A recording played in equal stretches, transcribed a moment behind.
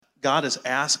God is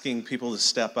asking people to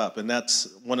step up, and that's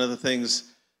one of the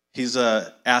things he's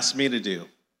asked me to do.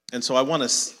 And so I want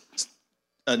to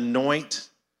anoint,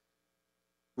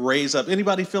 raise up.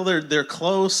 Anybody feel they're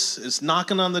close? It's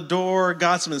knocking on the door.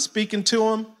 God's been speaking to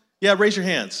them. Yeah, raise your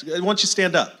hands. I want you to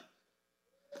stand up.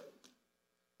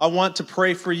 I want to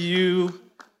pray for you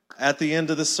at the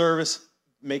end of the service.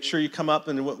 Make sure you come up,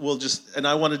 and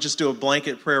I want to just do a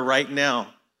blanket prayer right now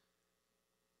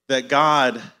that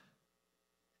God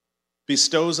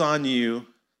bestows on you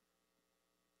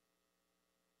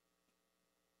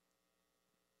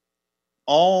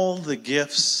all the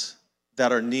gifts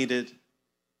that are needed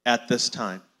at this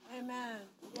time. Amen.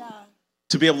 Yeah.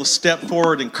 To be able to step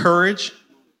forward in courage,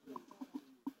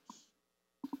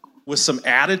 with some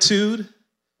attitude,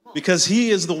 because he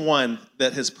is the one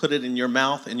that has put it in your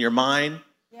mouth, in your mind,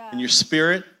 in your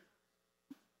spirit.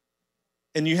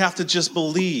 And you have to just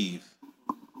believe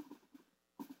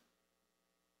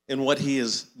in what he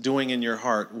is doing in your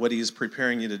heart, what he is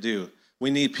preparing you to do. We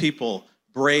need people,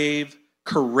 brave,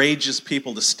 courageous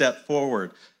people, to step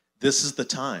forward. This is the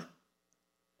time.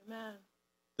 Amen.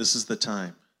 This is the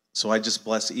time. So I just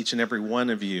bless each and every one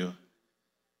of you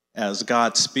as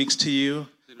God speaks to you,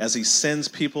 as he sends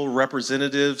people,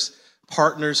 representatives,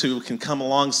 partners who can come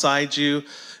alongside you,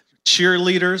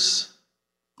 cheerleaders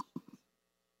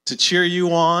to cheer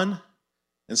you on.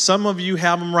 And some of you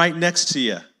have them right next to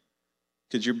you.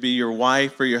 Could you be your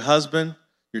wife or your husband,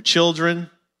 your children?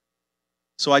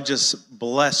 So I just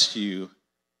bless you,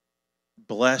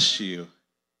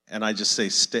 and I just say,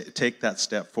 take that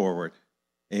step forward.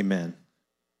 Amen.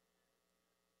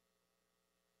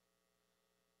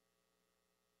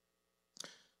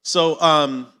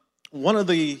 So one of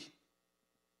the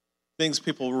things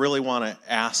people really want to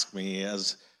ask me,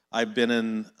 as I've been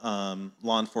in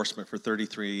law enforcement for a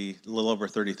little over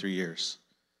 33 years.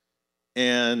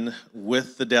 And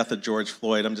with the death of George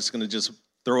Floyd, I'm just going to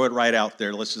throw it right out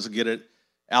there. Let's just get it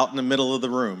out in the middle of the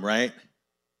room, right?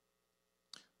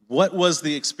 What was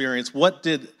the experience? What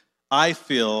did I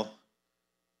feel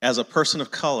as a person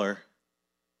of color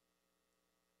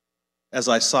as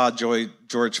I saw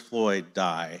George Floyd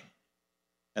die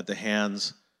at the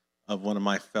hands of one of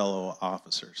my fellow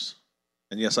officers?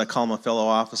 And yes, I call him a fellow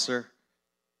officer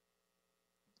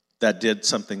that did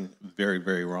something very,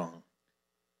 very wrong.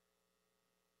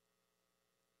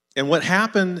 And what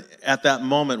happened at that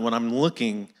moment when I'm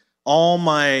looking, all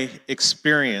my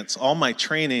experience, all my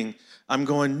training, I'm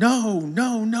going,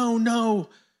 no,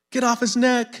 get off his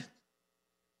neck,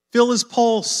 feel his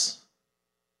pulse.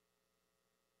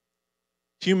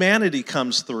 Humanity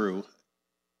comes through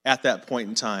at that point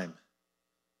in time.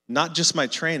 Not just my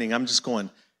training, I'm just going,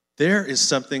 there is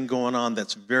something going on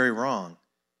that's very wrong.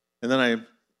 And then I'm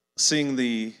seeing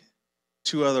the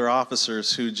two other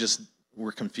officers who just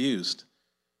were confused.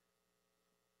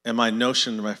 And my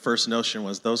first notion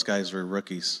was those guys were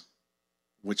rookies,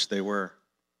 which they were.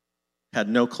 Had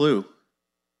no clue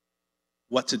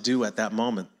what to do at that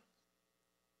moment.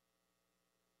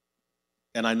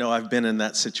 And I know I've been in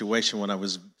that situation when I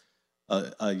was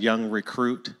a young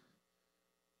recruit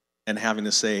and having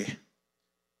to say,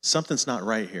 something's not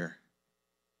right here.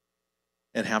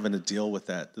 And having to deal with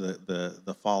that,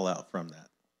 the fallout from that.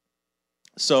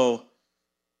 So,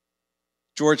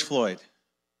 George Floyd.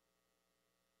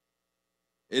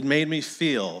 It made me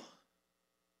feel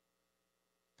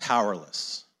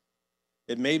powerless.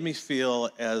 It made me feel,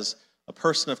 as a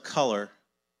person of color,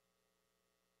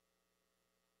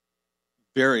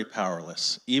 very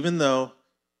powerless. Even though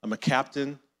I'm a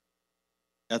captain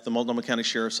at the Multnomah County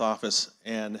Sheriff's Office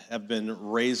and have been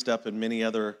raised up in many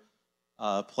other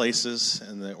places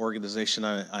in the organization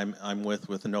I'm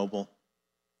with Noble,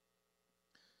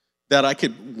 that I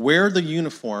could wear the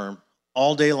uniform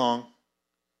all day long.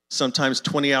 Sometimes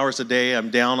 20 hours a day. I'm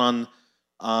down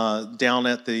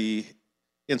at the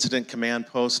Incident Command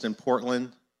Post in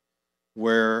Portland,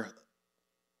 where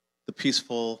the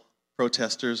peaceful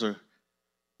protesters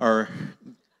are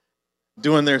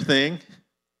doing their thing,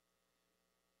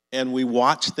 and we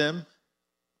watch them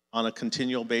on a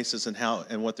continual basis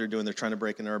and what they're doing. They're trying to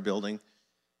break into our building.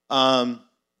 I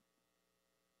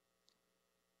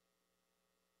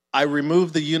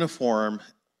remove the uniform,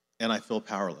 and I feel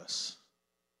powerless.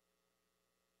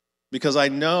 Because I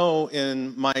know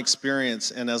in my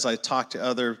experience, and as I talk to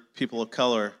other people of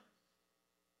color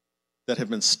that have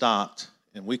been stopped,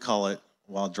 and we call it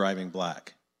while driving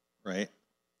black, right?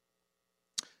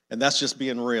 And that's just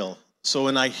being real. So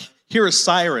when I hear a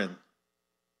siren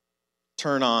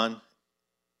turn on,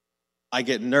 I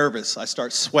get nervous, I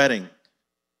start sweating.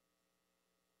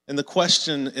 And the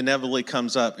question inevitably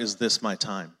comes up, is this my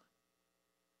time?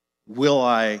 Will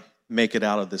I make it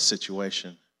out of this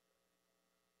situation.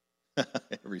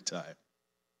 Every time.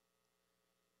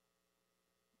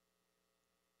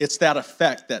 It's that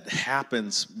effect that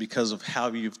happens because of how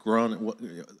you've grown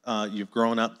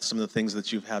up, some of the things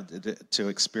that you've had to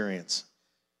experience.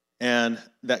 And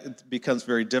that becomes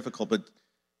very difficult. But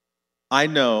I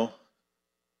know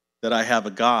that I have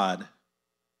a God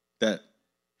that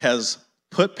has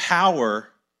put power,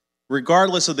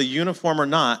 regardless of the uniform or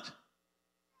not,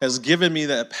 has given me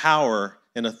that power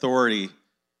and authority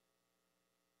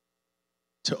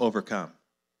to overcome.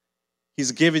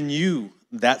 He's given you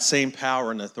that same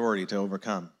power and authority to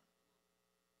overcome.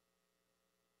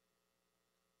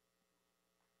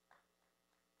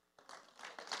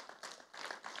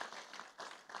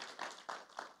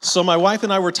 So my wife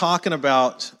and I were talking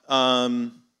about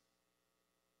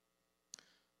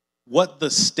what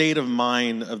the state of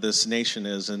mind of this nation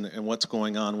is and what's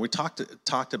going on. We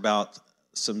talked about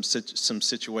some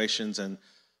situations and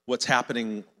what's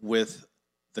happening with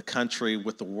the country,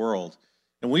 with the world.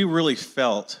 And we really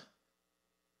felt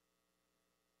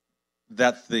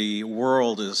that the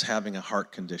world is having a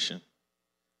heart condition.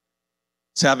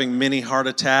 It's having many heart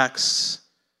attacks,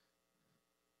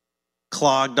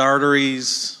 clogged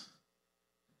arteries,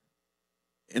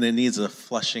 and it needs a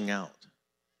flushing out.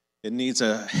 It needs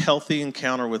a healthy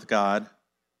encounter with God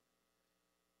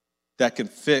that can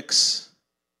fix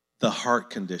the heart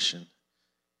condition.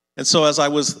 And so as I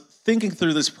was thinking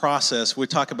through this process,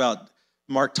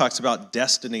 Mark talks about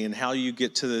destiny and how you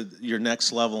get to your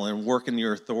next level and work in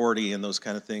your authority and those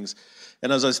kind of things.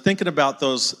 And as I was thinking about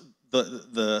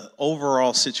the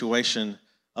overall situation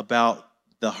about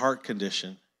the heart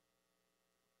condition,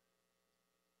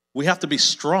 we have to be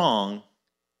strong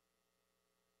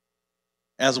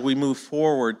as we move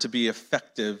forward to be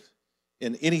effective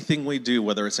in anything we do,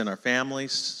 whether it's in our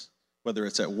families, whether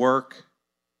it's at work.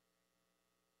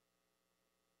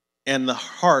 And the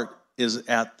heart is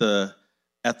at the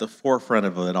forefront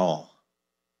of it all.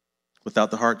 Without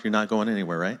the heart, you're not going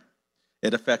anywhere, right?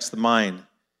 It affects the mind.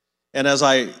 And as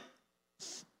I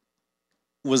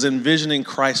was envisioning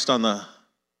Christ on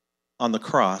the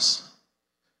cross,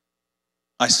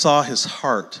 I saw his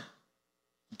heart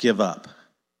give up.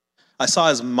 I saw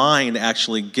his mind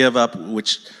actually give up,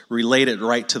 which related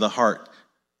right to the heart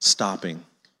stopping.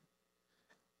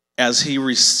 As he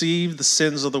received the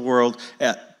sins of the world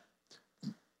at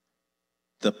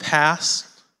the past,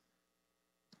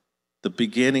 the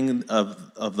beginning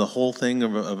of the whole thing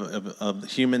of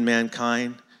human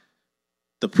mankind,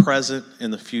 the present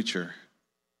and the future.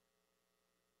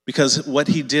 Because what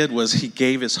he did was he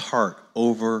gave his heart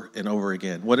over and over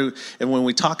again. And when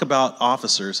we talk about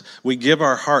officers, we give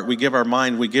our heart, we give our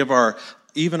mind, we give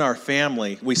even our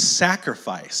family, we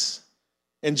sacrifice.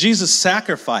 And Jesus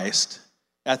sacrificed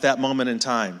at that moment in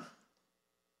time.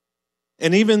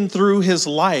 And even through his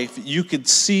life, you could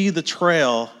see the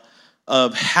trail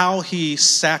of how he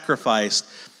sacrificed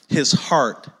his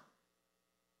heart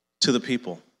to the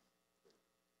people.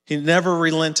 He never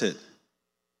relented.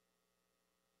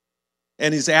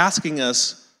 And he's asking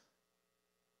us,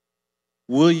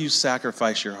 will you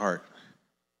sacrifice your heart?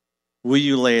 Will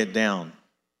you lay it down?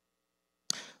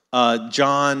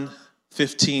 John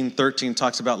 15:13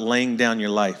 talks about laying down your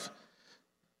life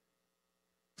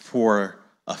for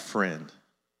a friend.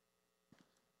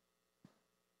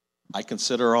 I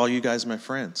consider all you guys my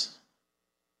friends,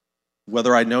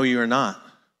 whether I know you or not.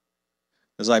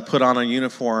 As I put on a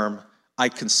uniform, I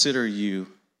consider you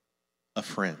a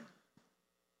friend.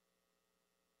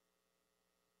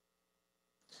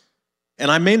 And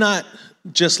I may not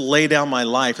just lay down my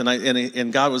life,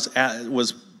 and God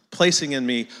was placing in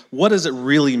me, what does it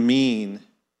really mean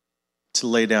to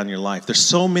lay down your life? There's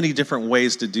so many different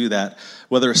ways to do that,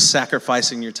 whether it's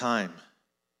sacrificing your time,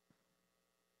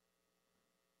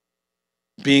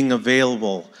 being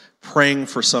available, praying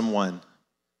for someone,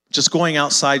 just going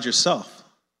outside yourself.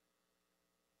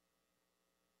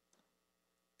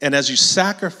 And as you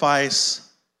sacrifice,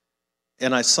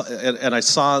 and I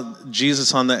saw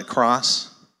Jesus on that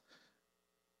cross,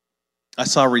 I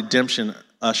saw redemption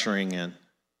ushering in.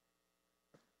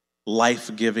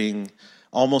 Life-giving,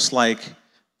 almost like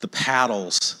the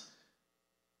paddles,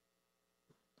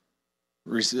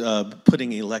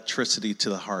 putting electricity to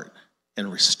the heart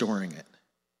and restoring it.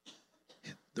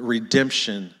 The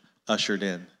redemption ushered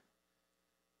in.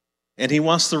 And he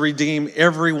wants to redeem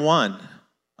every one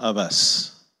of us.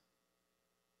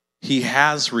 He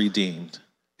has redeemed.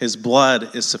 His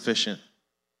blood is sufficient.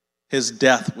 His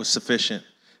death was sufficient.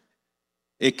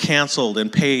 It canceled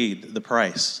and paid the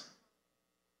price.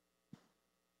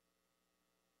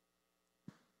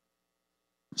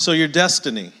 So your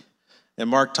destiny. And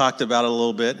Mark talked about it a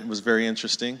little bit. It was very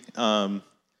interesting. And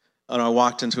I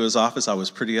walked into his office. I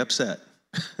was pretty upset.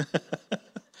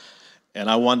 And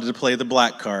I wanted to play the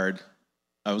black card.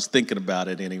 I was thinking about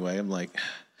it anyway. I'm like,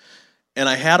 and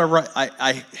I had a right.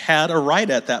 I had a right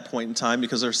at that point in time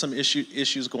because there's some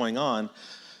issues going on.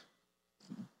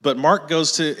 But Mark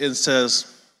goes to and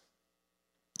says,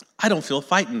 "I don't feel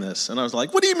fighting this." And I was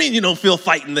like, "What do you mean you don't feel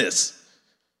fighting this?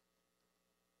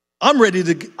 I'm ready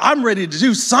to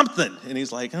do something." And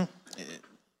he's like, "Oh."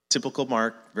 Typical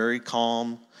Mark, very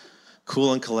calm,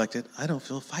 cool and collected. "I don't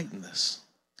feel fighting this."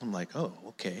 I'm like, "Oh,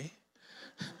 okay."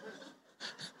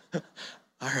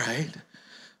 All right,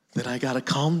 then I got to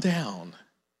calm down.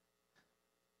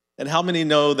 And how many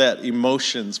know that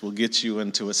emotions will get you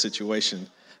into a situation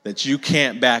that you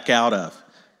can't back out of?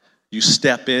 You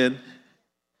step in.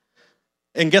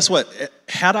 And guess what?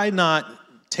 Had I not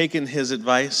taken his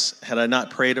advice, had I not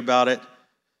prayed about it,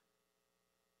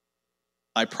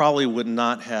 I probably would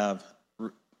not have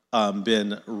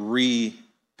been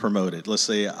re-promoted. Let's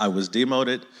say I was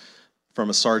demoted from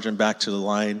a sergeant back to the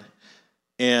line.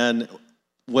 And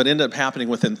what ended up happening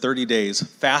within 30 days,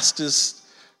 fastest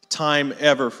time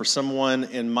ever for someone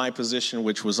in my position,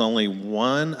 which was only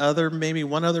maybe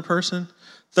one other person,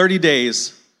 30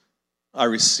 days, I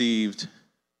received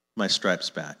my stripes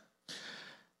back.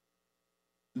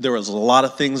 There was a lot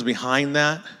of things behind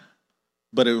that,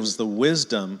 but it was the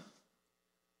wisdom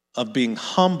of being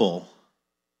humble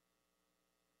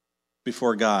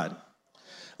before God.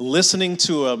 Listening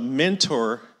to a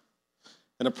mentor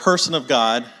and a person of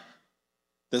God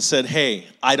that said, "Hey,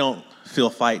 I don't feel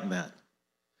fighting that."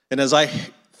 And as I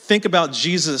think about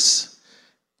Jesus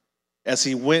as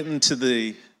he went into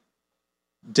the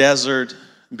desert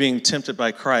being tempted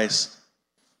by Christ,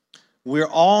 we're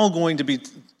all going to be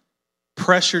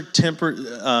pressured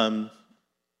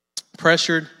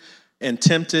and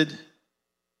tempted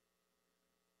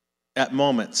at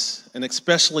moments, and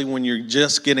especially when you're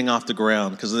just getting off the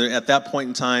ground, because at that point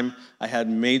in time, I had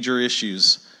major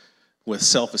issues with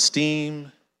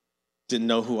self-esteem, didn't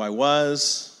know who I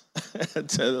was.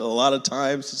 A lot of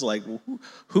times, it's like,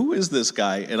 who is this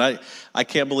guy? And I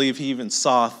can't believe he even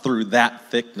saw through that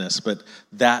thickness, but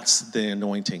that's the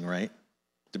anointing, right?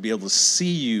 To be able to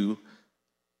see you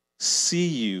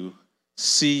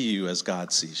as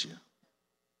God sees you.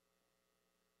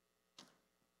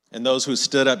 And those who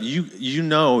stood up,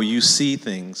 you see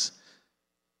things,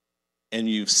 and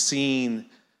you've seen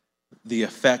the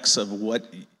effects of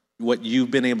what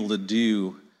you've been able to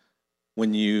do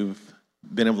when you've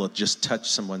been able to just touch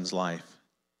someone's life,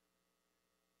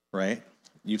 right?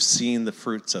 You've seen the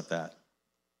fruits of that.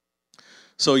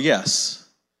 So yes,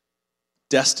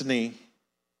 destiny,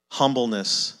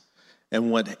 humbleness,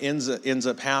 and what ends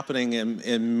up happening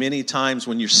in many times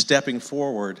when you're stepping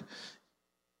forward,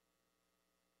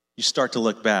 you start to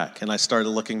look back. And I started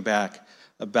looking back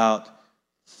about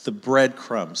the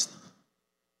breadcrumbs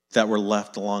that were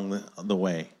left along the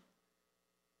way.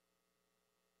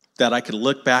 That I could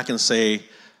look back and say,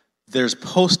 there's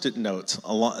Post-it notes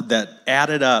that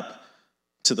added up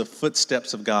to the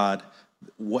footsteps of God,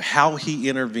 how he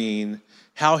intervened,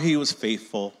 how he was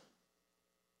faithful.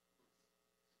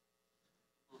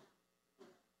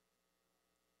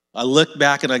 I look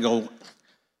back and I go,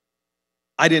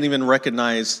 I didn't even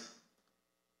recognize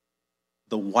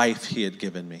the wife he had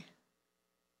given me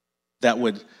that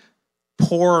would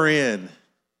pour in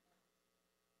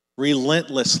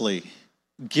relentlessly,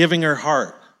 giving her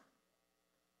heart.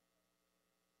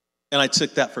 And I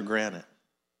took that for granted.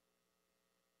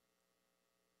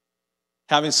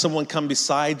 Having someone come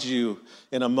beside you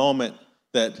in a moment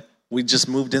that we just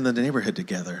moved in the neighborhood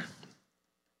together.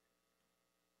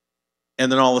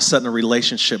 And then all of a sudden a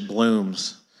relationship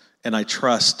blooms, and I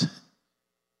trust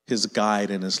his guide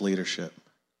and his leadership.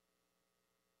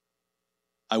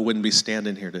 I wouldn't be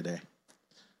standing here today,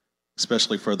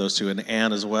 especially for those two, and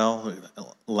Ann as well,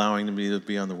 allowing me to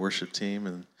be on the worship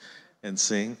team and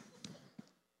sing.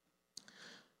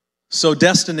 So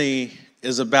destiny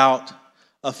is about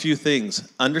a few things: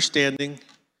 understanding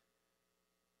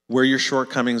where your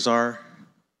shortcomings are,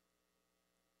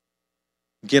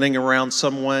 getting around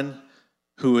someone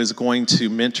who is going to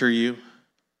mentor you,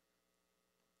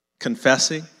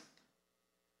 confessing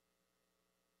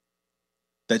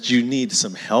that you need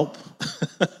some help.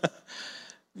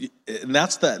 And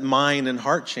that's that mind and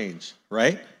heart change,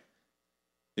 right?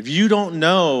 If you don't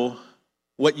know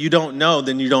what you don't know,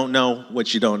 then you don't know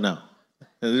what you don't know.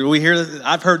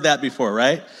 I've heard that before,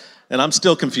 right? And I'm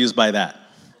still confused by that.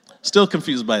 Still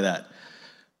confused by that.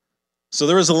 So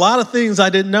there was a lot of things I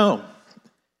didn't know.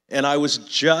 And I was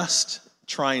just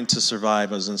trying to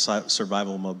survive. I was in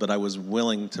survival mode, but I was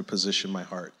willing to position my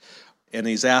heart. And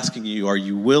he's asking you, are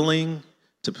you willing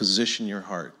to position your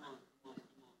heart?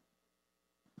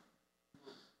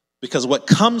 Because what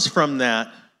comes from that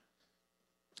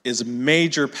is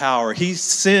major power. He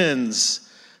sends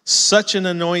such an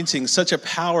anointing, such a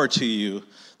power to you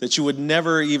that you would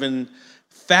never even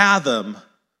fathom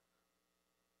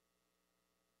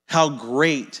how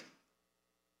great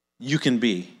you can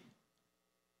be.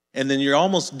 And then you're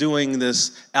almost doing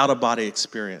this out-of-body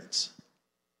experience.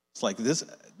 It's like this,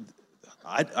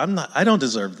 I don't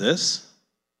deserve this.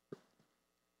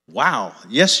 Wow,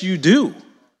 yes you do.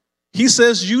 He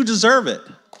says you deserve it.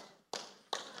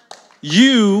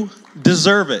 You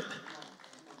deserve it.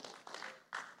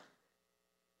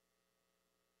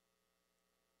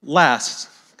 Last,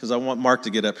 because I want Mark to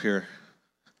get up here.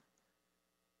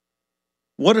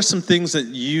 What are some things that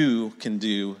you can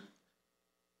do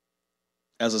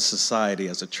as a society,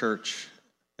 as a church,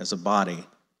 as a body,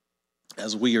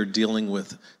 as we are dealing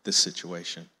with this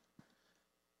situation?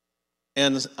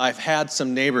 And I've had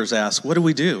some neighbors ask, what do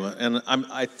we do? And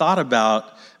I thought about,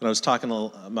 and I was talking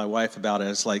to my wife about it,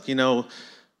 it's like,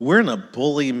 we're in a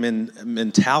bully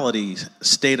mentality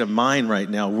state of mind right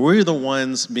now. We're the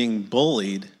ones being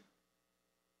bullied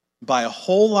by a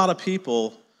whole lot of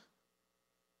people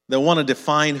that want to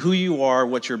define who you are,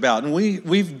 what you're about. And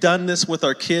we've done this with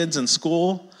our kids in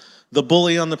school, the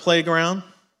bully on the playground.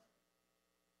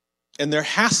 And there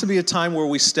has to be a time where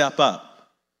we step up.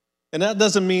 And that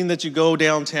doesn't mean that you go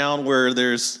downtown where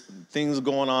there's things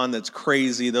going on that's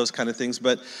crazy, those kind of things.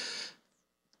 But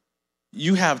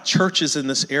you have churches in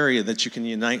this area that you can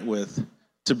unite with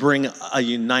to bring a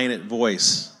united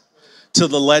voice to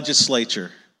the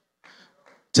legislature,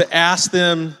 to ask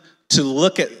them to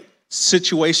look at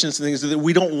situations and things that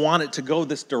we don't want it to go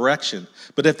this direction.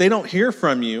 But if they don't hear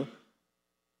from you,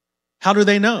 how do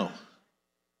they know?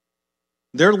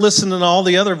 They're listening to all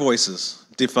the other voices,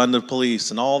 defund the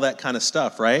police and all that kind of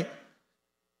stuff, right?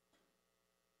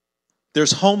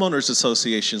 There's homeowners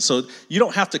associations, so you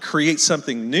don't have to create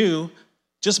something new.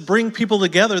 Just bring people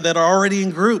together that are already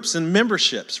in groups and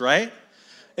memberships, right?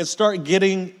 And start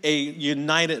getting a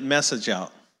united message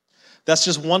out. That's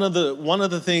just one of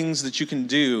the things that you can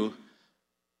do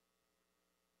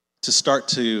to start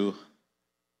to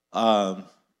turn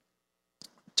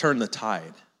the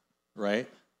tide, right?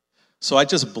 So I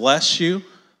just bless you.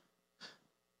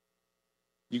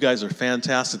 You guys are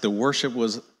fantastic. The worship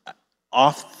was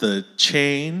off the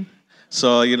chain.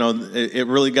 So, it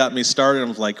really got me started. I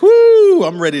was like, whoo,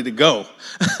 I'm ready to go.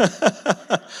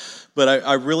 But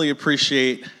I really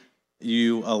appreciate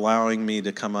you allowing me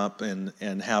to come up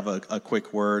and have a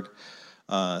quick word.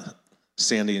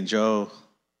 Sandy and Joe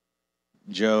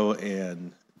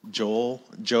and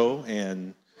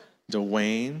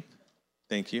Dwayne,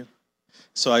 thank you.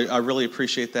 So I really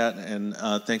appreciate that, and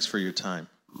thanks for your time.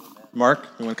 Mark,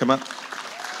 you want to come up?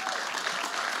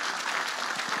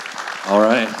 All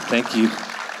right, thank you.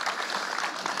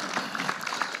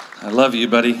 I love you,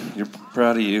 buddy. You're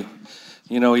proud of you.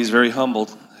 He's very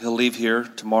humbled. He'll leave here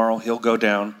tomorrow. He'll go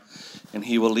down, and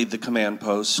he will lead the command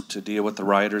post to deal with the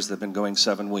rioters that have been going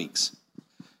 7 weeks.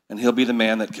 And he'll be the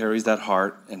man that carries that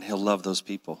heart, and he'll love those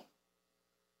people.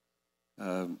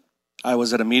 I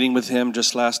was at a meeting with him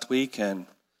just last week, and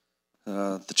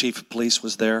the chief of police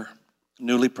was there,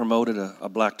 newly promoted, a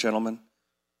black gentleman.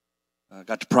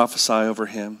 Got to prophesy over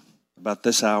him about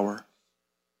this hour.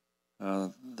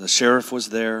 The sheriff was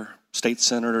there, state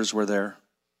senators were there,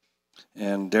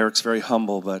 and Derek's very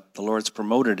humble, but the Lord's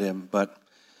promoted him, but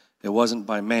it wasn't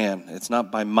by man, it's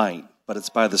not by might, but it's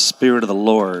by the Spirit of the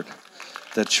Lord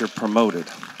that you're promoted.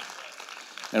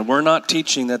 And we're not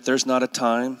teaching that there's not a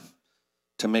time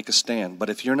to make a stand, but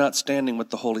if you're not standing with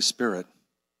the Holy Spirit,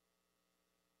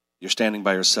 you're standing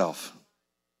by yourself.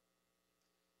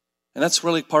 And that's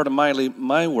really part of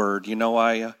my word.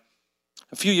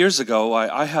 A few years ago,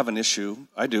 I have an issue.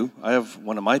 I have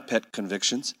one of my pet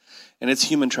convictions, and it's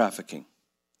human trafficking.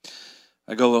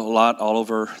 I go a lot all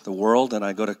over the world, and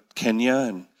I go to Kenya,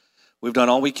 and we've done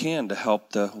all we can to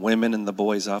help the women and the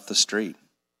boys off the street.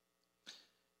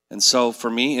 And so for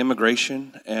me,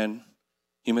 immigration and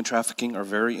human trafficking are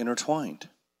very intertwined.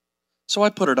 So I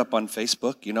put it up on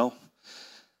Facebook,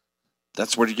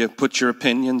 That's where you put your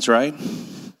opinions, right?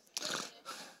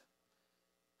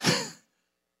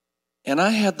 And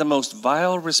I had the most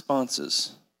vile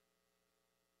responses,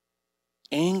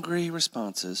 angry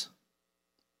responses.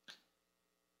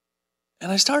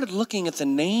 And I started looking at the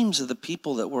names of the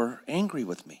people that were angry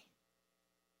with me.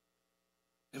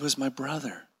 It was my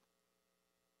brother.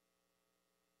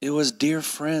 It was dear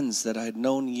friends that I had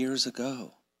known years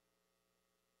ago.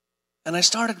 And I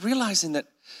started realizing that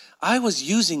I was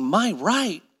using my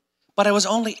right, but I was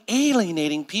only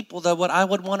alienating people that what I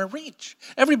would want to reach.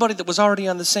 Everybody that was already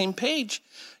on the same page,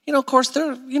 of course,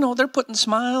 they're putting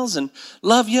smiles and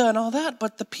love you and all that,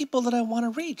 but the people that I want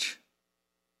to reach,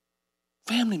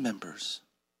 family members.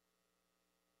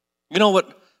 You know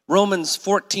what Romans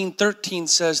 14:13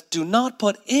 says? Do not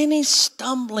put any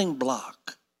stumbling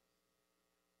block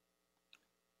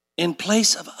in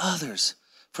place of others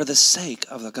for the sake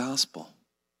of the gospel.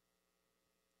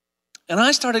 And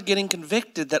I started getting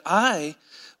convicted that I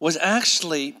was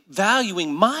actually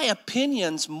valuing my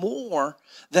opinions more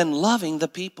than loving the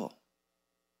people.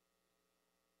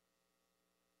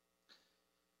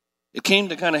 It came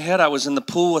to kind of head. I was in the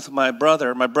pool with my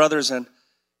brother. My brother's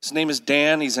his name is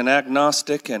Dan. He's an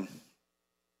agnostic, and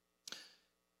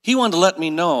he wanted to let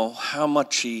me know how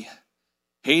much he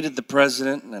hated the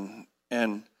president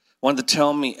and wanted to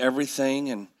tell me everything.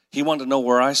 And he wanted to know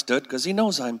where I stood because he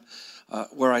knows I'm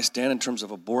where I stand in terms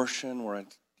of abortion,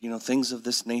 things of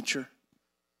this nature,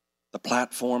 the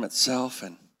platform itself.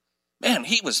 And man,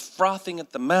 he was frothing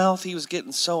at the mouth. He was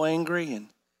getting so angry, and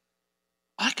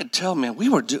I could tell, man,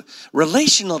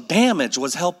 relational damage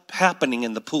was happening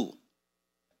in the pool.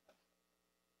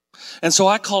 And so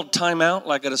I called timeout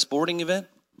like at a sporting event.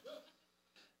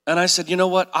 And I said, you know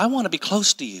what? I want to be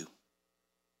close to you.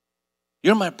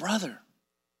 You're my brother.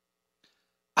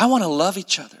 I want to love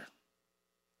each other.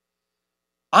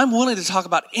 I'm willing to talk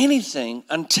about anything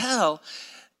until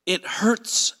it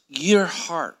hurts your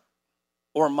heart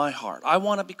or my heart. I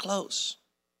want to be close.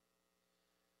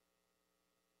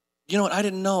 You know what? I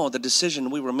didn't know the decision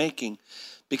we were making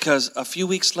because a few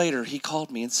weeks later he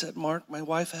called me and said, Mark, my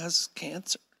wife has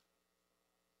cancer.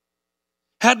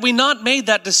 Had we not made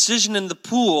that decision in the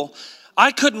pool,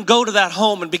 I couldn't go to that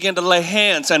home and begin to lay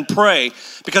hands and pray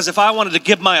because if I wanted to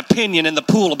give my opinion in the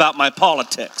pool about my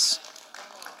politics.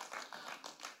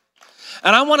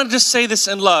 And I want to just say this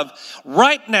in love.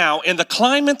 Right now, in the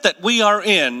climate that we are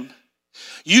in,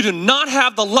 you do not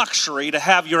have the luxury to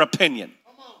have your opinion.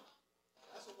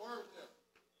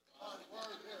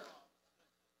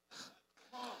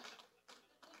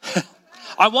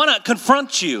 I want to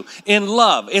confront you in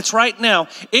love. It's right now.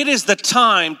 It is the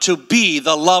time to be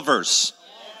the lovers.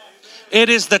 It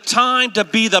is the time to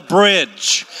be the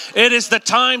bridge. It is the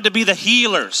time to be the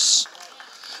healers.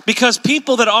 Because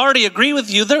people that already agree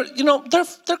with you, they're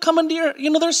coming to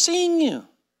your, they're seeing you.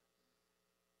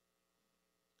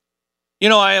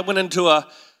 I went into a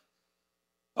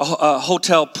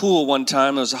hotel pool one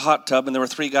time. There was a hot tub, and there were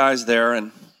 3 guys there,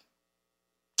 and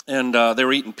they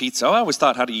were eating pizza. I always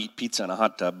thought how to eat pizza in a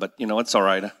hot tub, but it's all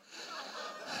right.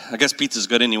 I guess pizza's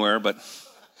good anywhere, but.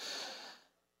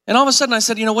 And all of a sudden I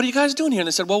said, what are you guys doing here? And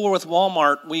they said, well, we're with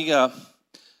Walmart.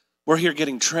 We're here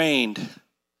getting trained,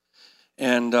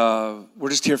 and we're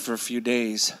just here for a few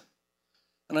days.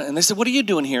 And they said, what are you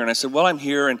doing here? And I said, well, I'm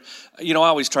here, and I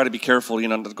always try to be careful,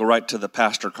 to go right to the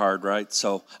pastor card, right?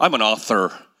 So I'm an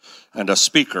author and a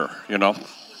speaker,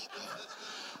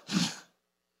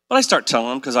 But I start telling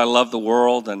them because I love the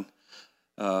world, and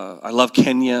I love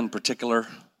Kenya in particular.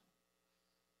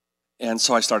 And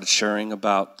so I started sharing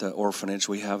about the orphanage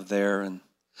we have there and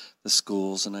the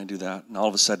schools, and I do that. And all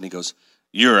of a sudden he goes,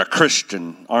 you're a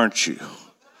Christian, aren't you?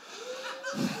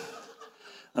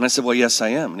 And I said, well, yes, I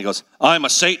am. And he goes, I'm a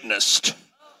Satanist.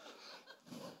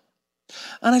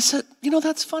 And I said,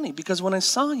 that's funny because when I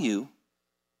saw you,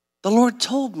 the Lord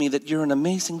told me that you're an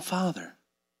amazing father.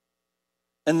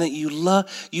 And that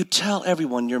you tell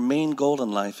everyone your main goal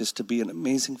in life is to be an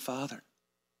amazing father.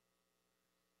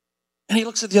 And he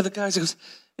looks at the other guys and goes,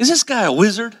 is this guy a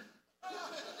wizard?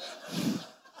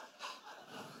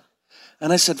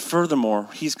 And I said, furthermore,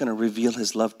 he's going to reveal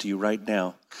his love to you right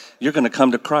now. You're going to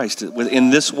come to Christ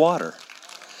in this water.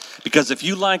 Because if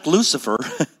you like Lucifer,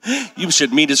 you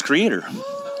should meet his creator.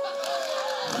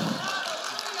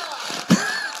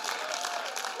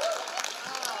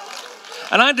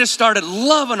 And I just started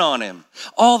loving on him.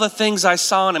 All the things I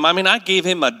saw in him. I mean, I gave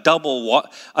him a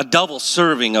double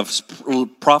serving of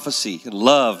prophecy,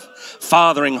 love,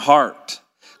 fathering heart.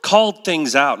 Called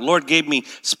things out. Lord gave me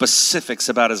specifics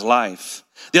about his life.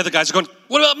 The other guys are going,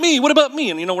 what about me? What about me?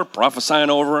 And we're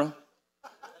prophesying over him.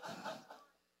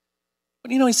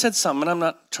 But he said something, and I'm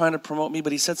not trying to promote me,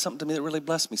 but he said something to me that really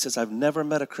blessed me. He says, I've never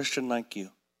met a Christian like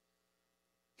you.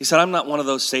 He said, I'm not one of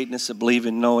those Satanists that believe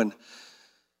in knowing,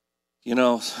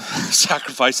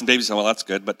 sacrificing babies. Well, that's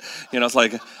good. But, it's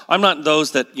like, I'm not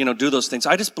those that, do those things.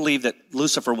 I just believe that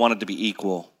Lucifer wanted to be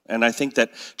equal. And I think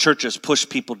that churches push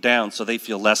people down so they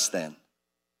feel less than.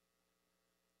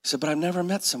 He said, but I've never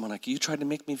met someone like you. You tried to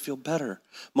make me feel better.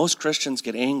 Most Christians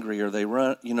get angry or they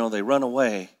run, they run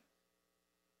away.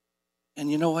 And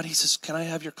you know what? He says, can I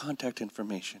have your contact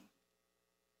information?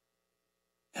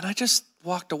 And I just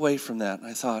walked away from that. And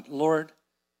I thought, Lord,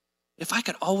 if I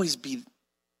could always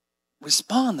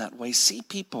respond that way, see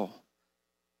people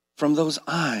from those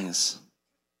eyes.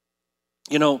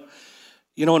 You know,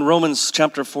 in Romans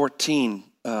chapter 14,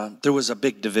 there was a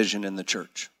big division in the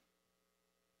church.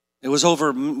 It was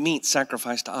over meat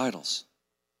sacrificed to idols.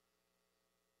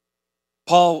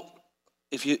 Paul,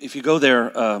 if you go there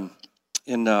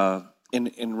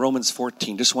in Romans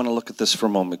 14, just want to look at this for a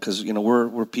moment because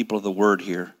we're people of the word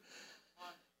here.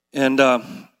 And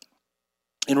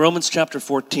in Romans chapter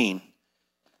 14,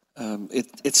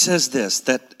 it says this,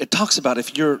 that it talks about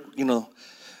if you're,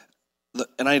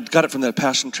 and I got it from the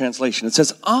Passion Translation. It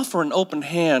says, offer an open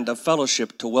hand of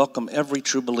fellowship to welcome every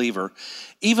true believer,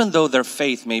 even though their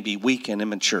faith may be weak and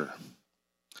immature.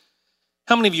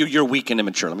 How many of you're weak and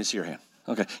immature? Let me see your hand.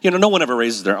 Okay. No one ever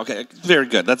raises their, okay, very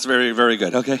good. That's very, very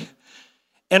good. Okay.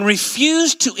 And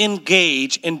refuse to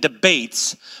engage in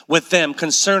debates with them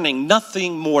concerning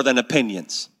nothing more than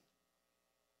opinions.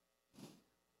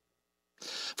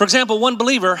 For example, one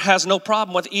believer has no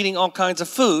problem with eating all kinds of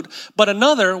food, but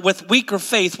another with weaker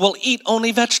faith will eat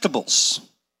only vegetables.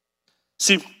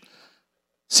 See,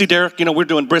 Derek, we're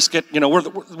doing brisket.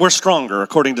 We're stronger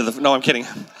according to no, I'm kidding.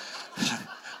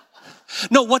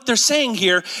 No, what they're saying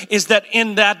here is that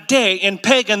in that day, in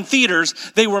pagan theaters,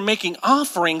 they were making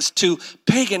offerings to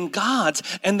pagan gods,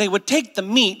 and they would take the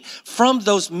meat from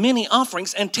those many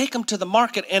offerings and take them to the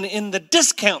market, and in the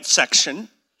discount section,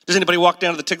 does anybody walk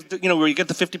down to the, where you get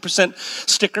the 50%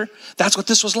 sticker? That's what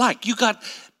this was like. You got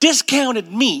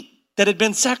discounted meat that had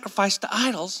been sacrificed to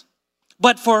idols,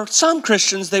 but for some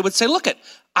Christians, they would say, look it,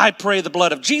 I pray the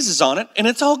blood of Jesus on it, and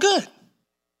it's all good.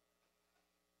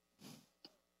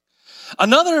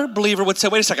 Another believer would say,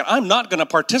 wait a second, I'm not going to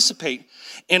participate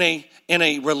in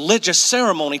a religious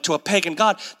ceremony to a pagan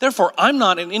god. Therefore, I'm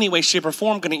not in any way, shape, or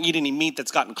form going to eat any meat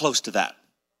that's gotten close to that.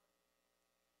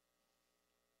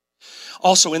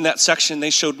 Also in that section,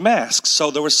 they showed masks.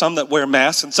 So there were some that wear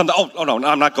masks and some that, oh no,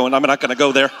 I'm not going to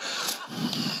go there.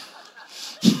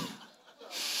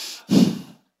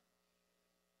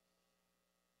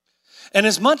 And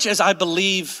as much as I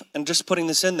believe, and just putting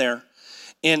this in there,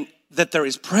 in that there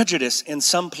is prejudice in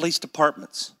some police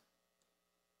departments,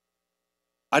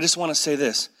 I just want to say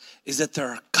this, is that there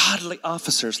are godly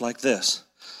officers like this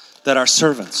that are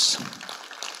servants.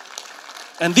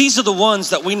 And these are the ones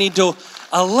that we need to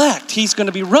elect. He's going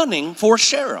to be running for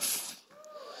sheriff.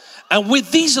 And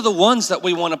these are the ones that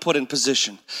we want to put in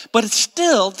position. But it's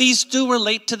still, these do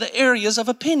relate to the areas of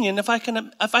opinion, if I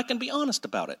can be honest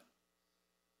about it.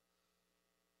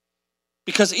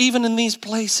 Because even in these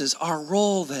places, our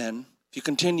role then, if you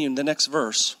continue in the next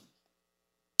verse,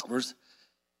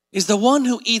 is the one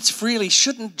who eats freely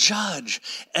shouldn't judge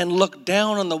and look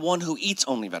down on the one who eats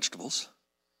only vegetables.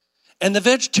 And the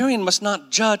vegetarian must not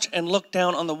judge and look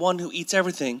down on the one who eats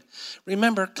everything.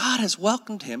 Remember, God has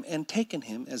welcomed him and taken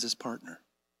him as his partner.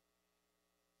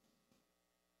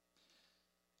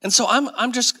 And so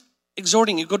I'm just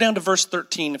exhorting you, go down to verse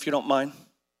 13 if you don't mind.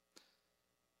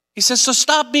 He says, so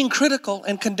stop being critical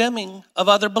and condemning of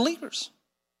other believers,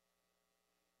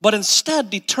 but instead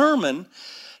determine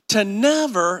to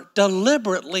never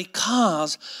deliberately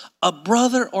cause a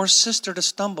brother or sister to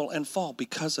stumble and fall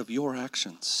because of your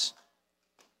actions.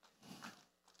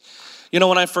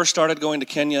 When I first started going to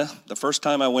Kenya, the first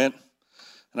time I went,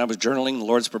 and I was journaling, the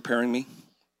Lord's preparing me,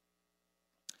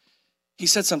 he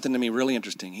said something to me really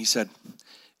interesting. He said,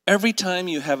 every time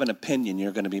you have an opinion,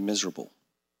 you're going to be miserable.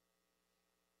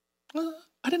 Well,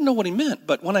 I didn't know what he meant,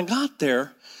 but when I got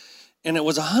there, and it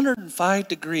was 105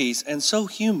 degrees and so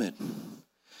humid,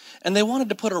 and they wanted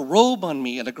to put a robe on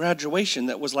me at a graduation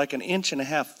that was like 1.5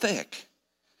 inches thick,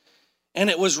 and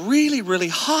it was really, really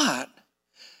hot,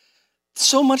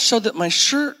 so much so that my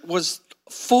shirt was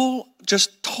full,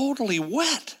 just totally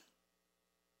wet,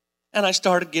 and I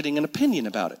started getting an opinion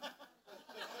about it.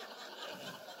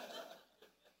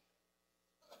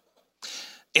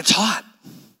 It's hot.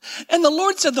 And the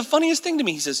Lord said the funniest thing to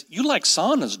me. He says, you like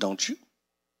saunas, don't you?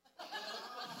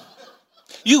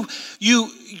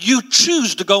 You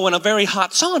choose to go in a very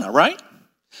hot sauna, right?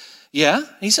 Yeah.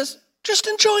 He says, just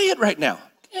enjoy it right now.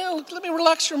 Let me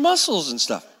relax your muscles and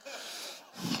stuff.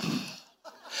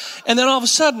 And then all of a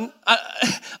sudden,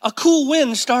 a cool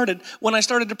wind started. When I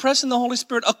started to press in the Holy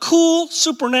Spirit, a cool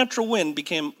supernatural wind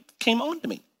came on to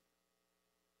me.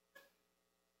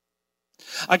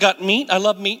 I got meat. I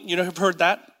love meat. You know, have heard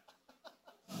that.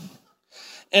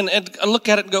 And I look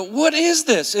at it and go, what is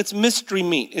this? It's mystery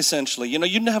meat, essentially.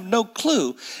 You have no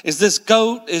clue. Is this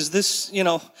goat? Is this,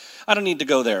 I don't need to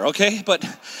go there, okay? But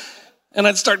And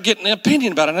I'd start getting an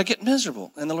opinion about it, and I'd get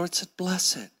miserable. And the Lord said,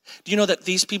 bless it. Do you know that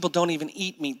these people don't even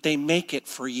eat meat? They make it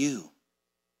for you.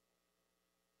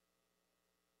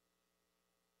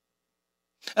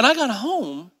 And I got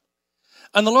home,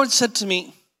 and the Lord said to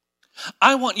me,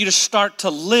 I want you to start to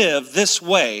live this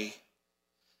way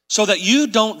so that you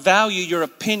don't value your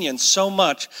opinion so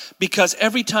much, because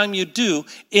every time you do,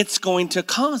 it's going to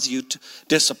cause you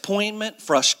disappointment,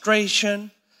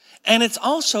 frustration, and it's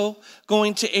also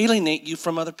going to alienate you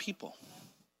from other people.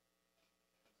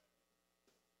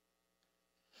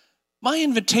 My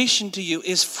invitation to you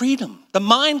is freedom. The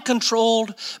mind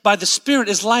controlled by the Spirit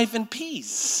is life and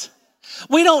peace.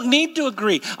 We don't need to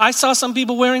agree. I saw some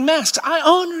people wearing masks. I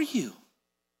honor you.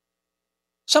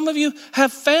 Some of you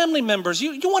have family members.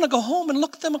 You want to go home and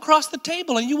look at them across the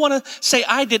table, and you want to say,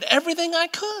 I did everything I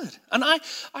could. And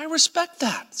I respect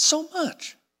that so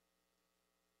much.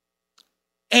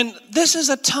 And this is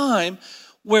a time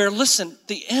where, listen,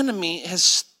 the enemy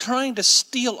is trying to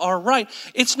steal our right.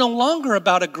 It's no longer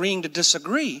about agreeing to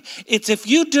disagree. It's if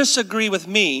you disagree with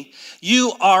me,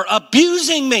 you are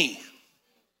abusing me.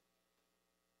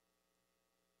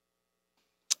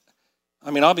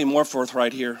 I mean, I'll be more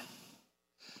forthright here.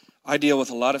 I deal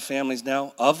with a lot of families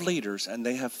now of leaders, and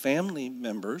they have family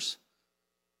members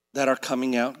that are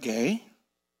coming out gay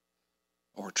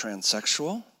or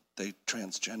transsexual, they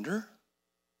transgender.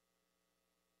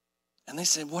 And they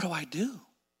say, what do I do?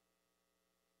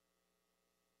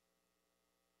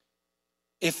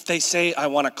 If they say, I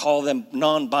want to call them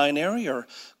non-binary or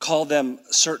call them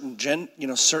certain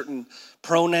certain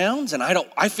pronouns, and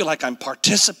I feel like I'm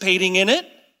participating in it.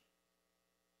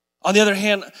 On the other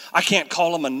hand, I can't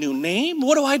call them a new name.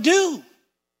 What do I do?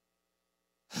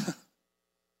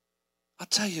 I'll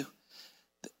tell you,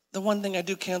 the one thing I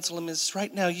do cancel them is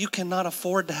right now, you cannot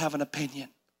afford to have an opinion.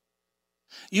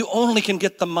 You only can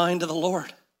get the mind of the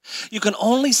Lord. You can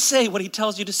only say what he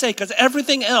tells you to say, because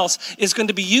everything else is going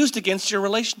to be used against your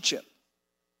relationship.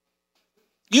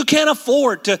 You can't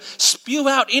afford to spew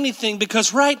out anything,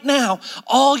 because right now,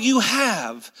 all you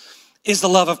have is the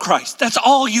love of Christ. That's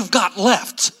all you've got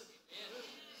left.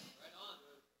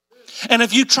 And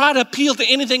if you try to appeal to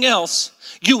anything else,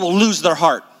 you will lose their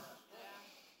heart.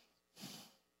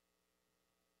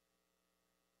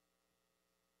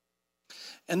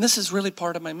 And this is really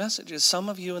part of my message, is some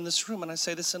of you in this room, and I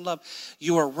say this in love,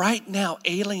 you are right now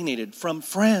alienated from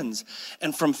friends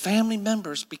and from family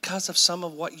members because of some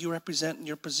of what you represent in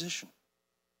your position.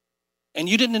 And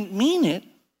you didn't mean it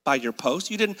by your post.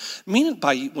 You didn't mean it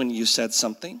by when you said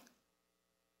something.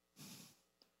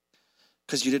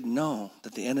 Because you didn't know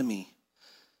that the enemy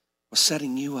was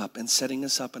setting you up and setting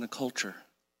us up in a culture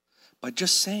by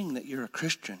just saying that you're a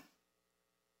Christian.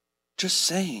 Just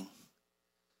saying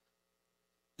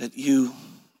that you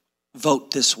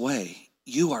vote this way,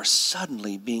 you are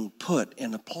suddenly being put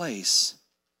in a place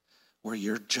where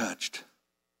you're judged.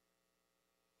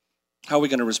 How are we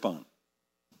going to respond?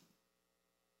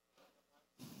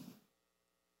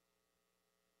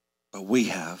 But we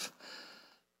have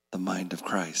the mind of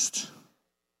Christ.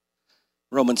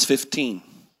 Romans 15,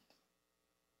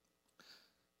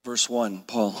 verse 1,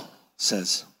 Paul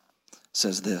says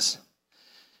this.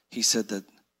 He said that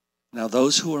now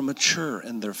those who are mature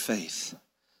in their faith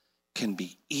can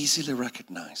be easily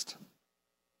recognized,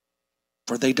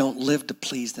 for they don't live to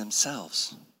please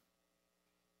themselves,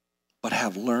 but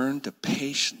have learned to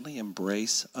patiently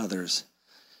embrace others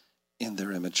in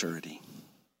their immaturity.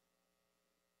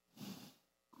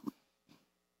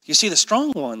 You see, the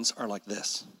strong ones are like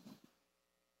this.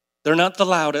 They're not the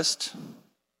loudest.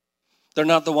 They're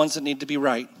not the ones that need to be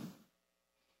right.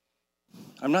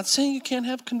 I'm not saying you can't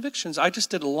have convictions. I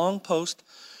just did a long post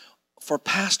for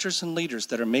pastors and leaders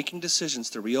that are making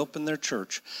decisions to reopen their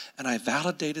church, and I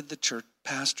validated the church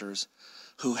pastors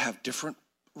who have different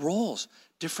roles,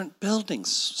 different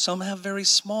buildings. Some have very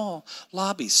small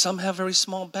lobbies. Some have very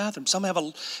small bathrooms. Some have a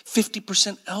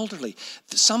 50% elderly.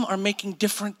 Some are making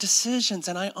different decisions,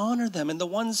 and I honor them. And the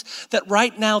ones that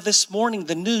right now this morning,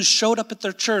 the news showed up at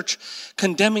their church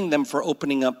condemning them for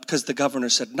opening up because the governor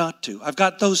said not to. I've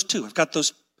got those too. I've got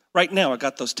those right now. I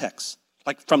got those texts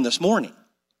like from this morning.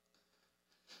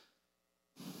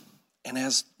 And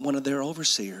as one of their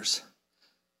overseers,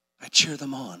 I cheer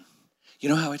them on. You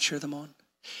know how I cheer them on?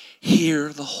 Hear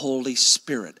the Holy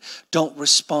Spirit. Don't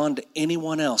respond to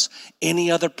anyone else, any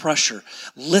other pressure.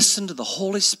 Listen to the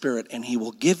Holy Spirit, and he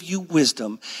will give you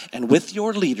wisdom. And with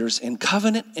your leaders in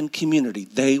covenant and community,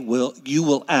 you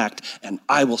will act, and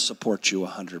I will support you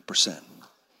 100%.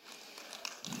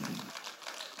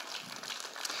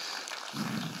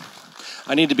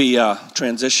 I need to be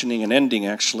transitioning and ending,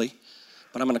 actually.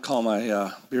 But I'm going to call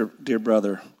my dear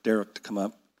brother, Derek, to come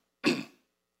up. If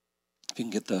you can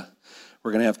get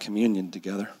we're going to have communion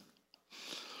together.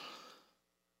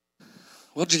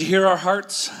 Well, did you hear our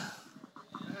hearts?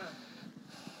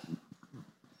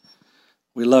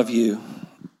 We love you.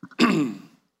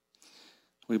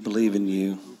 We believe in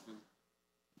you.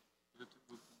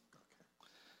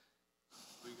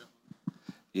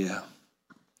 Yeah.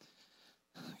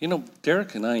 You know,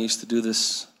 Derek and I used to do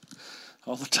this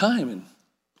all the time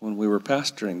when we were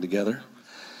pastoring together.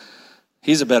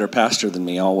 He's a better pastor than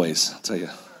me always, I'll tell you.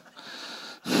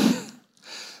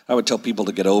 I would tell people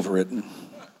to get over it, and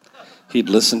he'd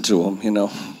listen to them, you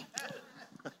know.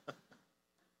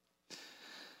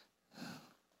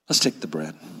 Let's take the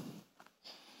bread.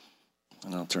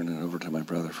 And I'll turn it over to my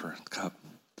brother for a cup.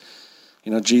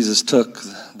 You know, Jesus took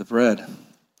the bread,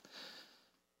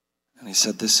 and he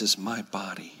said, "This is my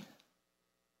body,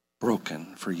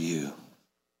 broken for you."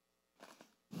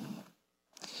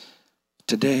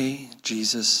 Today,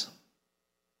 Jesus,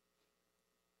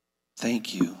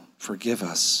 thank you. Forgive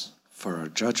us for our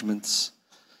judgments,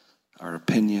 our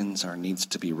opinions, our needs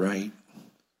to be right.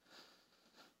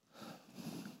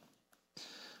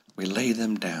 We lay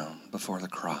them down before the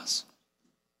cross,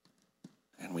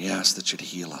 and we ask that you'd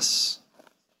heal us.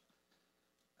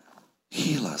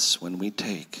 Heal us when we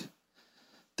take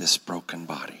this broken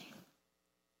body.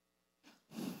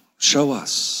 Show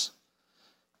us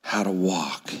how to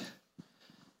walk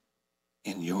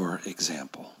in your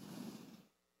example,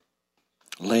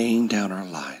 laying down our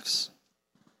lives.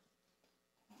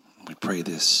 We pray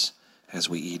this as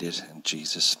we eat it in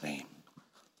Jesus' name.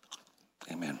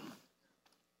 Amen.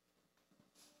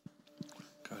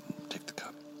 Go ahead and take the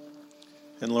cup.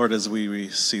 And Lord, as we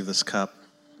receive this cup,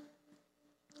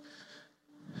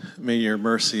 may your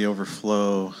mercy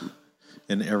overflow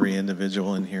in every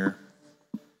individual in here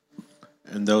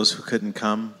and those who couldn't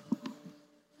come.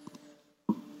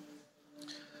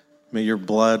 May your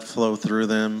blood flow through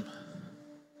them.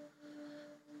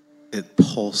 It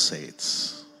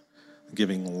pulsates,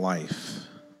 giving life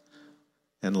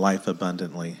and life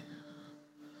abundantly.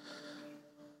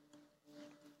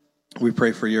 We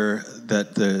pray for your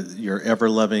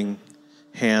ever-loving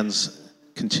hands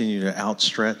continue to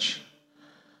outstretch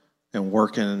and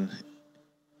work in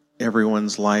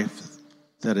everyone's life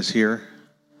that is here.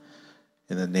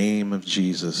 In the name of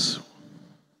Jesus.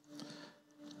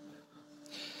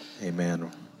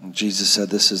 Amen. Jesus said,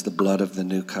 "This is the blood of the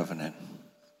new covenant.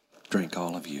 Drink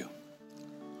all of you."